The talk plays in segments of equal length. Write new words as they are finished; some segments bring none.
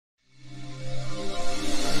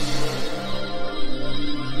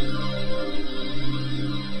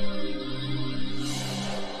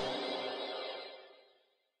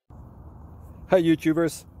Hi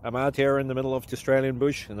YouTubers, I'm out here in the middle of the Australian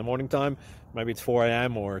bush in the morning time. Maybe it's 4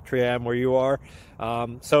 a.m. or 3 a.m. where you are.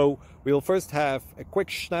 So we'll first have a quick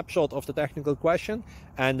snapshot of the technical question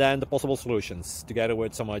and then the possible solutions, together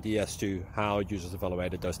with some ideas to how users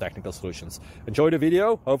evaluated those technical solutions. Enjoy the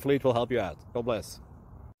video, hopefully it will help you out. God bless.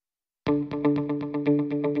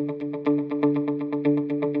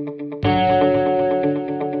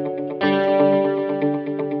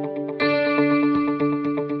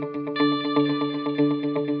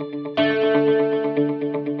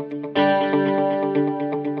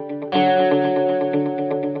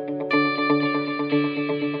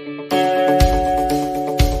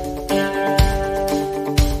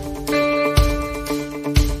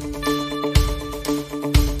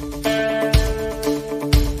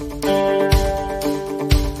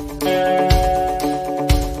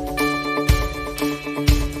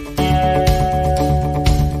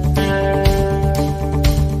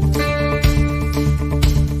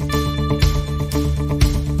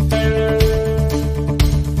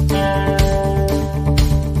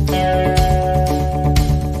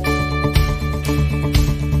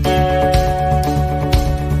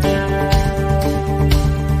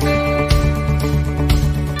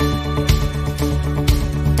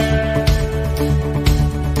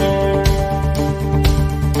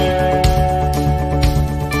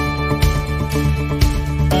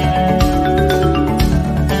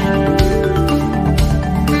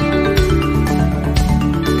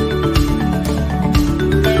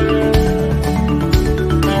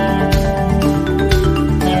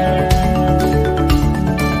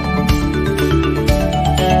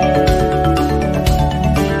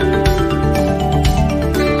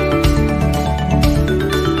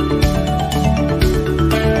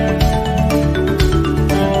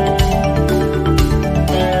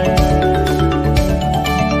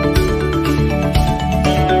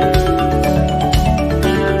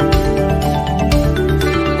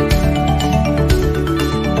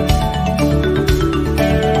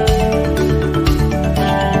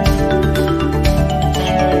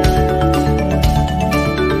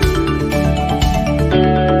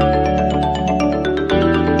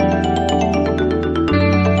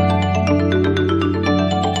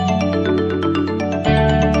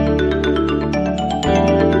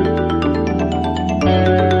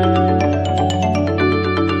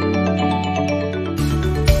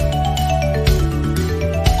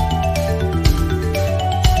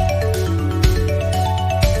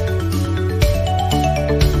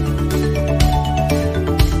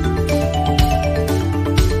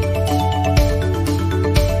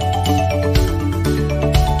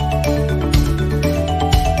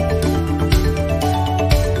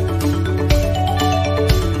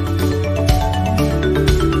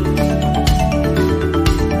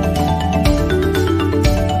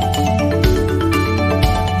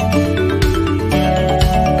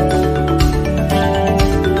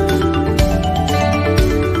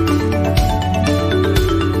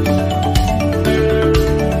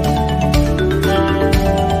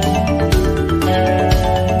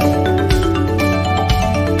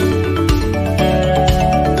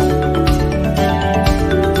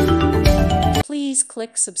 Please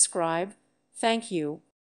click subscribe. Thank you.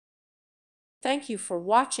 Thank you for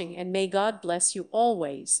watching, and may God bless you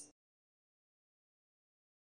always.